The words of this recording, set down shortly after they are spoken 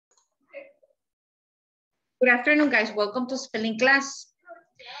Good afternoon, guys. Welcome to spelling class.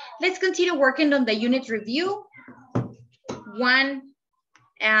 Let's continue working on the unit review. 1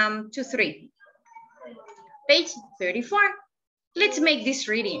 to 3. Page 34. Let's make this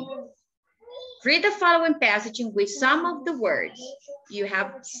reading. Read the following passage in which some of the words you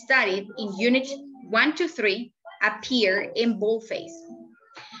have studied in unit 1 to 3 appear in boldface.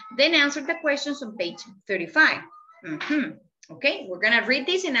 Then answer the questions on page 35. Okay, we're gonna read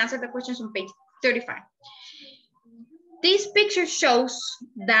this and answer the questions on page 35. This picture shows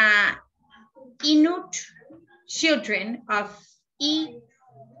the Inuit children of Iqaluit,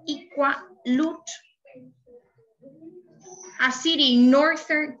 a city in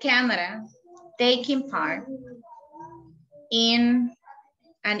northern Canada, taking part in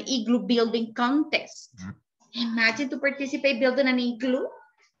an igloo building contest. Imagine to participate building an igloo.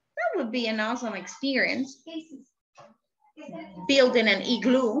 That would be an awesome experience. Building an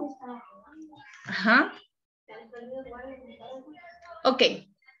igloo. Okay,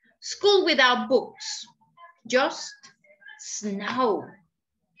 school without books, just snow.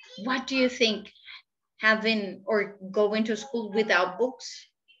 What do you think? Having or going to school without books,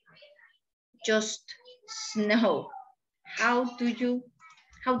 just snow. How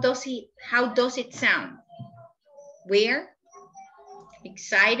does it sound? Where?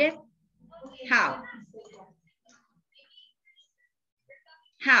 Excited? How?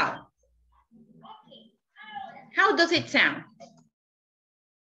 How does it sound?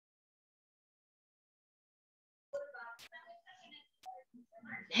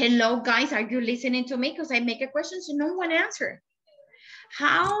 Hello, guys, are you listening to me? Because I make a question, so no one answer.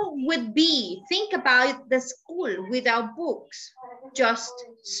 How would be, think about the school without books, just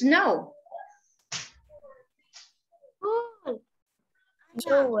snow.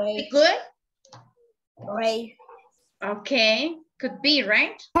 Good? Great. Okay, could be,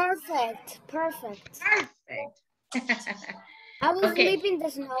 right? Perfect. I will sleep in the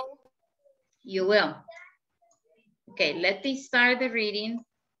snow. You will. Okay, let me start the reading.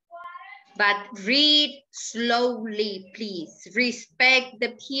 But read slowly, please. Respect the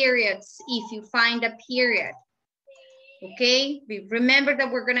periods if you find a period. Okay, remember that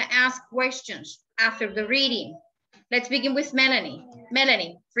we're gonna ask questions after the reading. Let's begin with Melanie.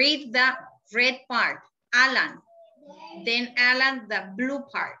 Melanie, read the red part. Alan, then Alan, the blue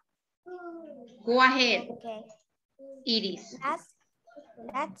part. Go ahead. Okay. Iris.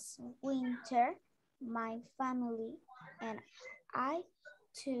 Last winter, my family and I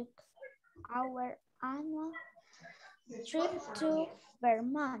took our annual trip to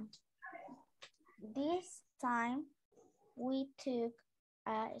Vermont. This time, we took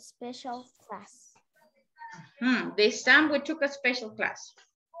a special class. This time we took a special class.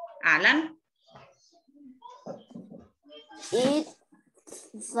 Alan?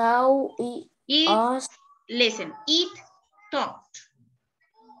 Listen, it taught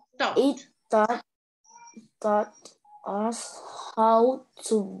us how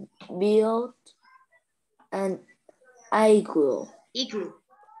to build an igloo.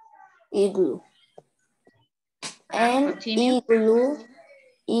 An igloo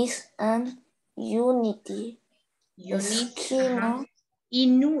is an Inuit Eskimo.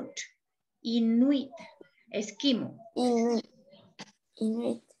 Inuit Eskimo.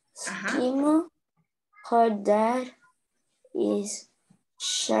 Inuit Eskimo. Her is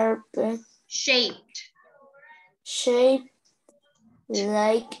shaped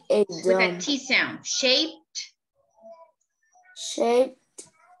like a dome. With a T sound. Shaped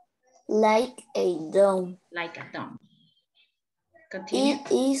like a dome. Like a dome. Continue.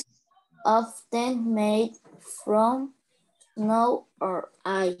 It is often made from snow or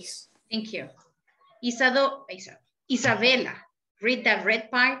ice. Thank you. Isabella, read the red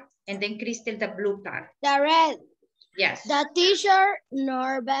part, and then Crystal, the blue part. The red. Yes. The teacher,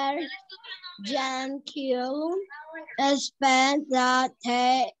 Norbert Jankiel, spent the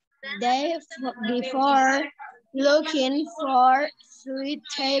day before looking for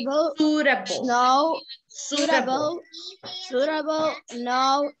suitable,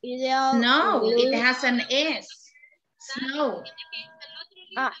 no, ideal. No, it has an S. Snow.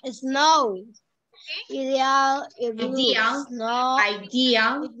 Snow. Ideal.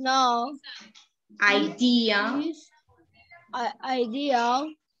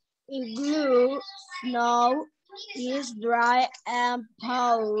 Igloo snow is dry and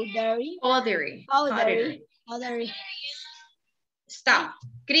powdery. Stop.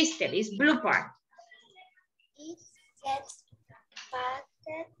 Crystal is blue part. It gets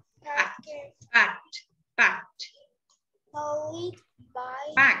Packed.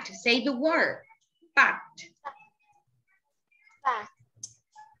 Packed. Say the word. Packed.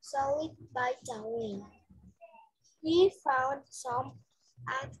 Solid by the wind. He found some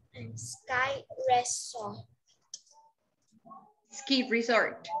at a ski resort. Ski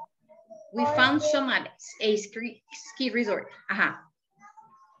resort. We found some at a ski resort. Ajá.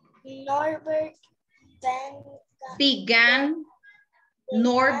 Norbert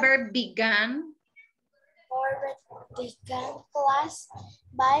Norbert began class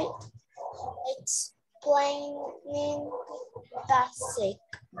by explaining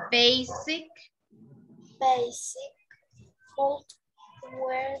basic cold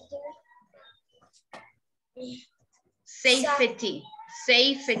weather safety.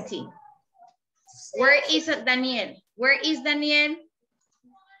 Where is Daniel? Where is Daniel?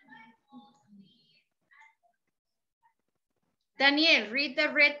 Daniel, read the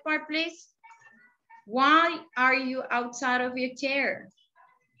red part, please. Why are you outside of your chair?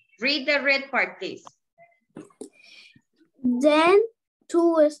 Read the red part, please. Then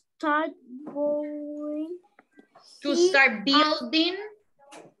to start building. To start building.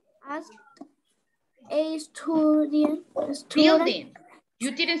 Asked a student. Building.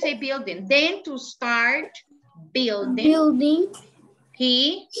 You didn't say building. Then to start building.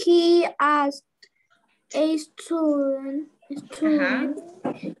 He asked a student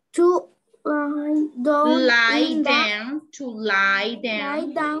to lie down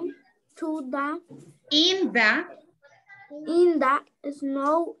in the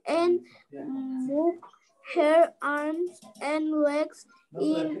snow and move her arms and legs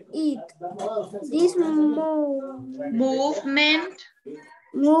in it. This movement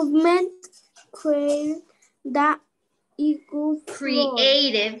created the eagle floor.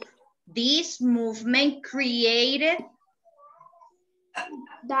 This movement created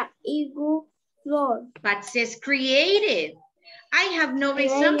the eagle floor. But says created. I have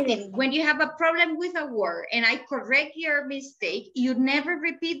noticed something. When you have a problem with a word and I correct your mistake, you never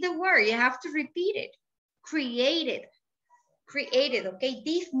repeat the word. You have to repeat it. Created, okay?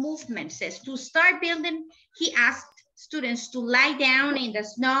 This movement says to start building, he asked students to lie down in the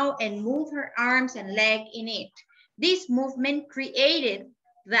snow and move her arms and leg in it. This movement created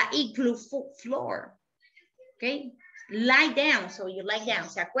the igloo floor, okay? Lie down, so you lie down,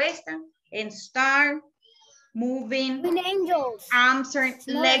 se acuestan and start moving arms and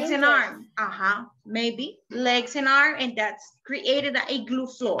legs and arms. Maybe legs and arms, and that's created the igloo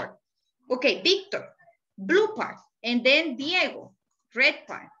floor. Okay, Victor, blue part, and then Diego, red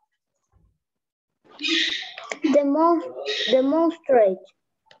part. Demonstrate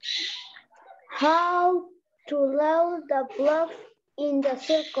how to load the blocks in the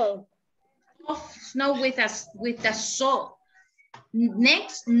circle. Snow with a saw.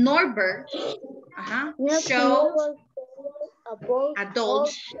 Next, Norbert shows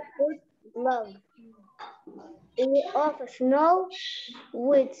adults of snow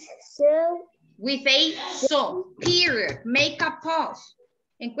with a saw. Period. Make a pause.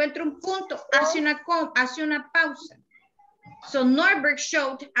 Encuentra un punto. Hace una pausa. So Norbert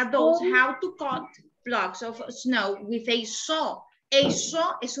showed adults how to cut blocks of snow with a saw. A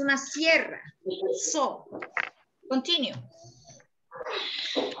saw es una sierra. Saw. Continue.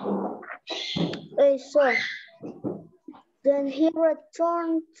 A saw. Then he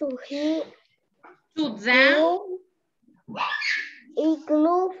returned to the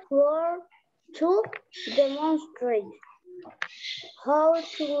igloo floor to demonstrate how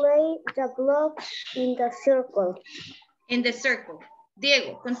to lay the blocks in the circle. In the circle.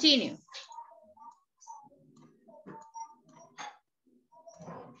 Diego, continue.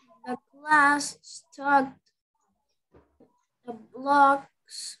 The class stacked the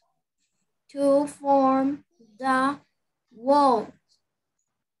blocks to form the walls.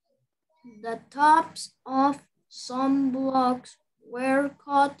 The tops of some blocks were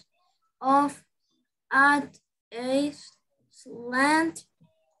cut off at a slant,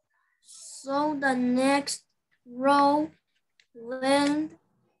 so the next row leaned.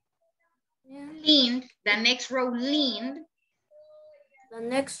 The next row leaned. The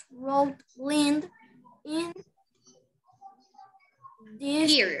next row leaned in.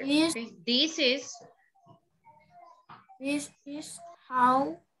 This is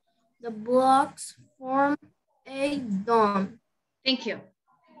how the blocks form a dome. Thank you.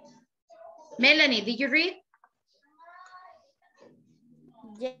 Melanie, did you read?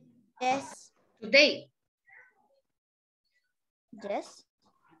 Yes. Today? Yes.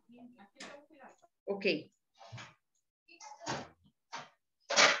 Okay.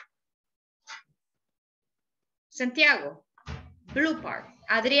 Santiago, blue part.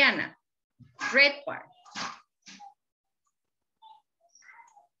 Adriana, red part.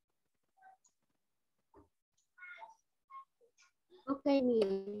 Okay,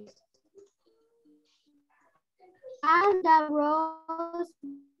 miss. As the roads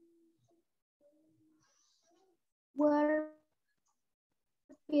were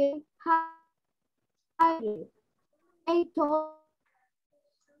built higher, a tall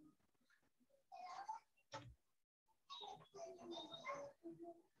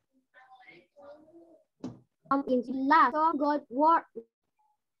in last some got war.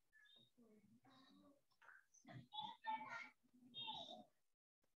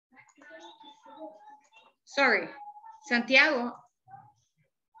 Sorry, Santiago,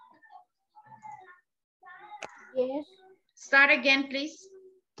 Yes, start again, please.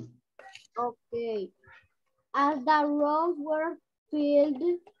 okay. As the roads were filled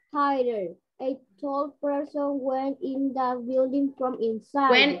higher, a tall person went in the building from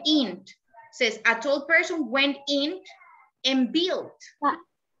inside. Went in. Says a tall person went in and built.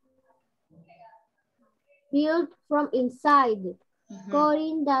 Built from inside. Mhm.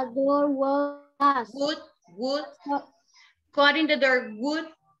 Cutting the door was glass. Would, cutting the door would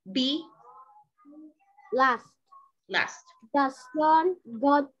be Last. The sun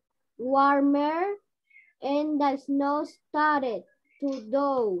got warmer and the snow started to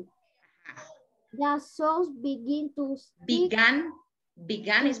thaw. The souls begin to stick.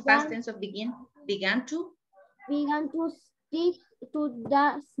 Began is past tense of begin. Began to Stick to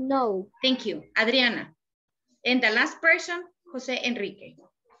the snow. Thank you, Adriana. And the last person, Jose Enrique.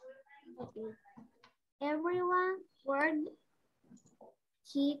 Okay. Everyone worked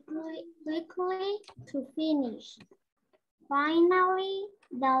quickly to finish. Finally,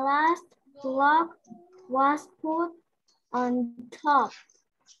 the last block was put on top,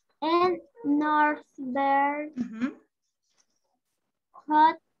 and Northbird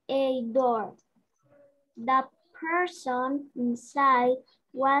cut a door. The person inside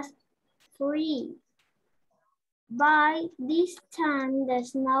was free. By this time, the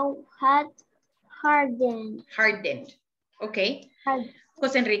snow had hardened. Okay.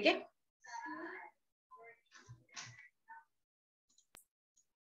 Jose Enrique.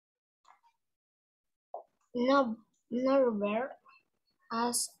 Norbert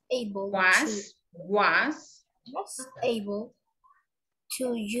was able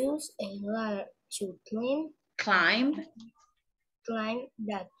to use a ladder to climb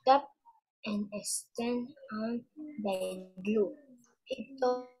the top and stand on the glue. He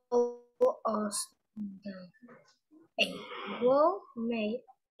told us that a well-made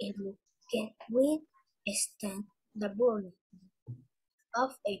igloo can withstand the burden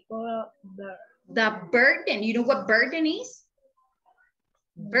of a polar bear. The burden, you know what burden is?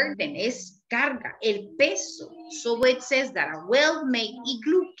 Burden is carga, el peso. So it says that a well-made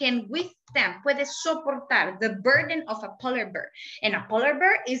igloo can withstand, puede soportar the burden of a polar bear. And a polar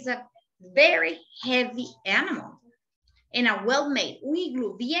bear is a very heavy animal. And a well-made, un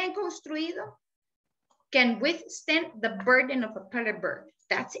igloo bien construido can withstand the burden of a polar bear.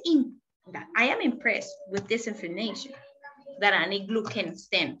 I am impressed with this information that an igloo can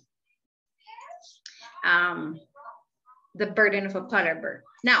stand the burden of a polar bear.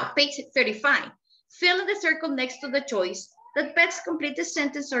 Now, page 35. Fill in the circle next to the choice that best complete the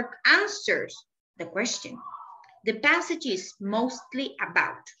sentence or answers the question. The passage is mostly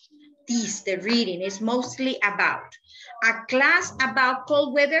about. The reading is mostly about. A class about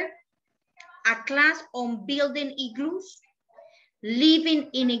cold weather. A class on building igloos. Living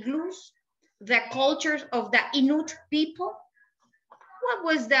in igloos. The cultures of the Inuit people. What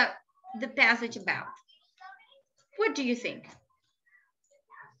was the passage about? What do you think?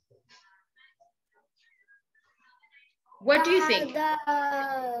 What do you think?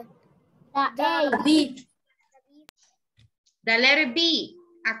 The letter B,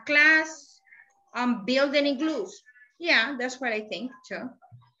 a class on building igloos. Yeah, that's what I think too.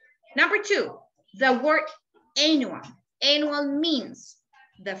 Number 2, the word annual. Annual means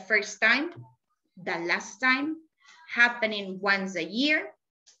the first time, the last time, happening once a year,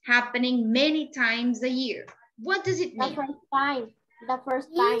 happening many times a year. What does it mean? The first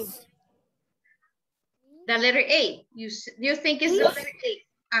time. The letter A. You think it's the letter A?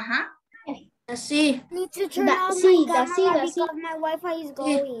 Uh-huh. The C. Need to turn off my camera because my Wi-Fi is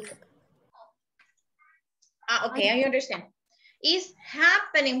going. Okay, I understand. It's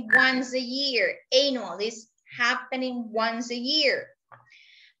happening once a year. Annual is happening once a year.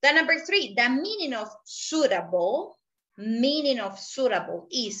 The number 3, the meaning of suitable. Meaning of suitable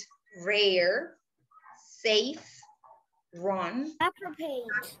is rare, safe, run, Appropriate.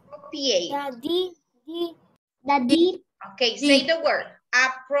 The D. Okay, say the word.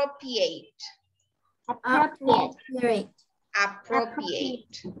 Appropriate.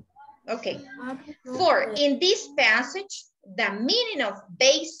 Appropriate. Okay. 4, in this passage, the meaning of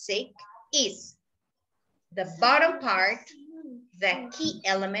basic is the bottom part, the key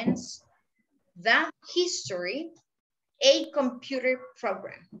elements, the history, a computer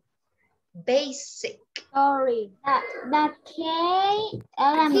program. Basic. Sorry. The key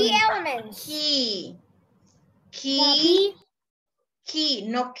elements. Key elements. Key,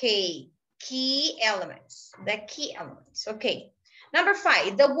 no K. Key elements, the key elements. Okay. Number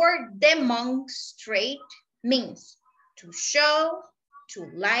 5, the word demonstrate means to show, to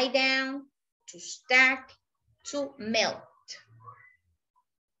lie down, to stack, to melt.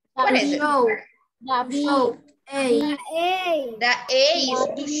 What is it? The A. The A is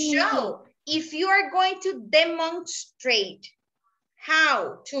to show. If you are going to demonstrate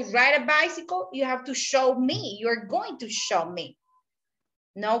how to ride a bicycle, you have to show me. You're going to show me.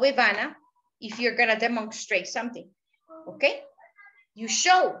 No, Ivana, if you're going to demonstrate something, okay? You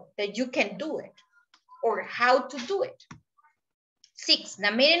show that you can do it or how to do it. 6,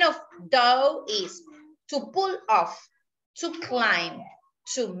 the meaning of dough is to pull off, to climb,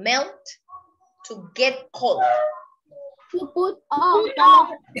 to melt, to get cold. To put up.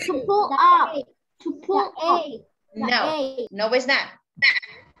 To pull up. To pull up. No, it's not.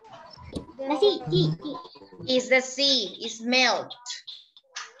 The C. It's the C, it's melt.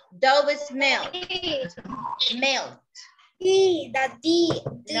 Dough is melt. Melt. D, the D.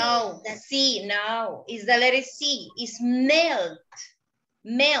 No, the C, no. It's the letter C. It's melt.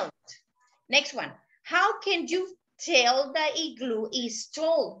 Melt. Next one. How can you tell the igloo is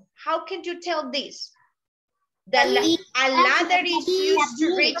tall? How can you tell this? A ladder is used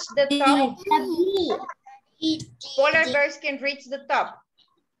to reach the top. Polar bears can reach the top.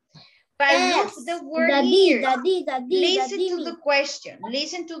 But look the word here. Listen to the question.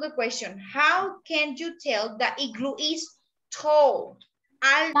 Listen to the question. How can you tell the igloo is tall?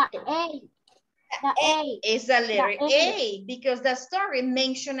 The A. Is the letter A because the story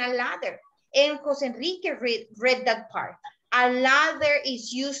mentioned a ladder. And Jose Enrique read that part. A ladder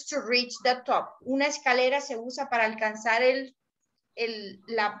is used to reach the top. Una escalera se usa para alcanzar el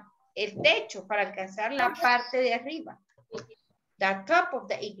techo, para alcanzar la parte de arriba. The top of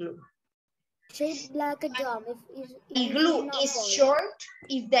the igloo. Shaped like a drum. Igloo is short.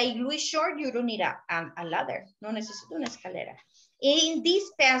 If the igloo is short, you don't need a ladder. No necesita una escalera. In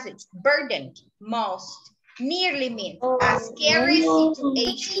this passage, burdened, most, nearly means a scary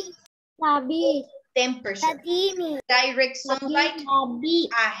situation. Temperature, direct sunlight,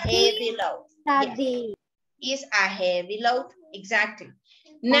 a heavy load. Yes. Is a heavy load, exactly.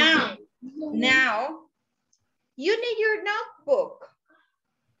 Now, you need your notebook.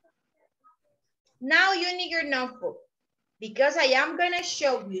 Now you need your notebook because I am going to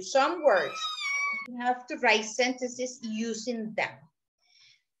show you some words. You have to write sentences using them.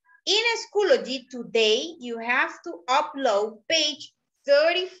 In Schoology today, you have to upload page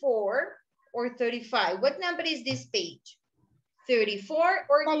 34 or 35. What number is this page? 34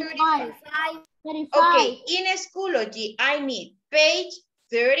 or 35? 35. Okay, in Schoology, I need page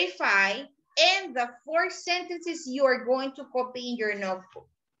 35 and the 4 sentences you are going to copy in your notebook.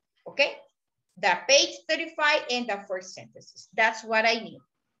 Okay? The page 35 and the 4 sentences. That's what I need.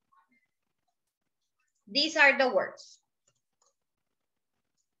 These are the words.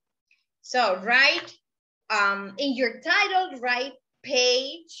 So write in your title, write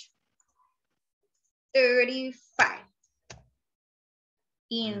page 35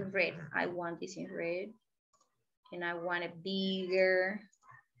 in red. I want this in red and I want it bigger.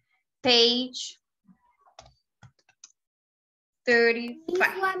 Page 35. This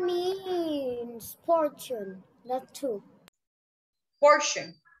one means portion, not two.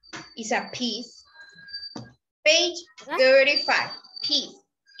 Portion is a piece. Page 35, piece.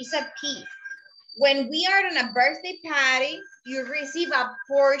 It's a piece. When we are on a birthday party, you receive a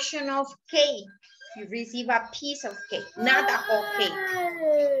portion of cake. You receive a piece of cake, not a whole cake.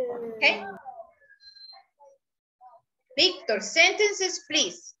 Okay? Victor, sentences,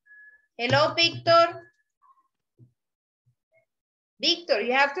 please. Hello, Victor. Victor,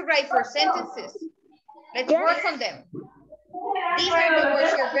 you have to write 4 sentences. Let's work on them. These are the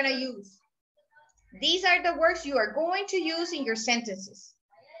words you're going to use. These are the words you are going to use in your sentences.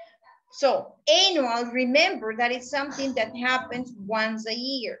 So, annual, remember that it's something that happens once a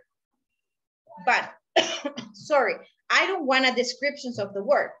year. But, sorry, I don't want a description of the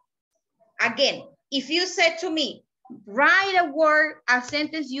word. Again, if you said to me, write a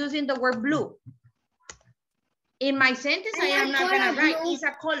sentence using the word blue. In my sentence, I am not going to write, it's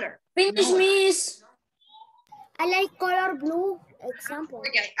a color. Finish, No. miss. I like color blue. Example.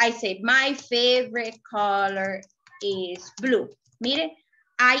 I say, my favorite color is blue. Mire,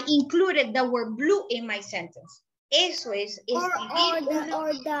 I included the word blue in my sentence. Eso es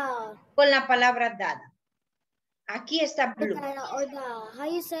escribir con la palabra dada. Aquí está blue. Or the, how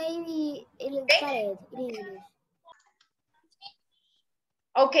you say it started in English?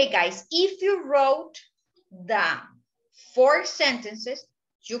 Okay, guys, if you wrote the 4 sentences,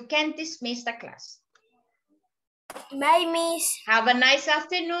 you can dismiss the class. Bye, Miss. Have a nice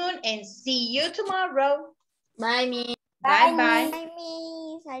afternoon and see you tomorrow. Bye, Miss. Bye-bye. Bye,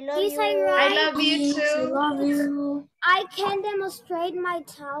 Miss. I love Miss, you. I love you I too. love you. I can demonstrate my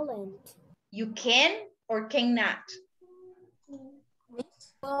talent. You can or cannot?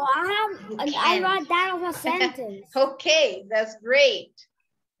 Well, You I can. wrote down a sentence. Okay, that's great.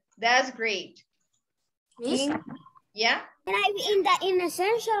 That's great. Miss, Yeah, And in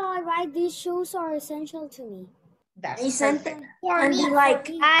essential, I write these shoes are essential to me. that's a perfect. sentence can be like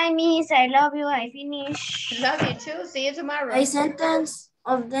Bye, Miss. I love you. I finished. Love you too. See you tomorrow. a sentence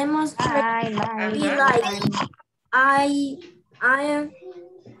of demonstrate Bye, bye. be Uh-huh. like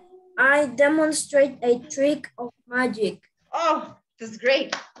I demonstrate a trick of magic. Oh, that's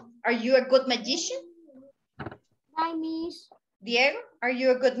great. Are you a good magician? Bye, Miss. Diego, are you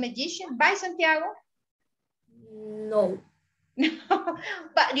a good magician? Bye, Santiago. No.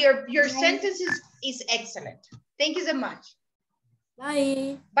 But your sentence is excellent. Thank you so much.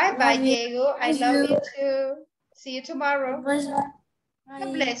 Bye. Bye-bye, Love you. Diego. I Bless love you you. too. See you tomorrow. Bye.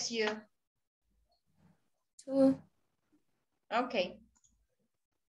 God bless you. Too. Okay.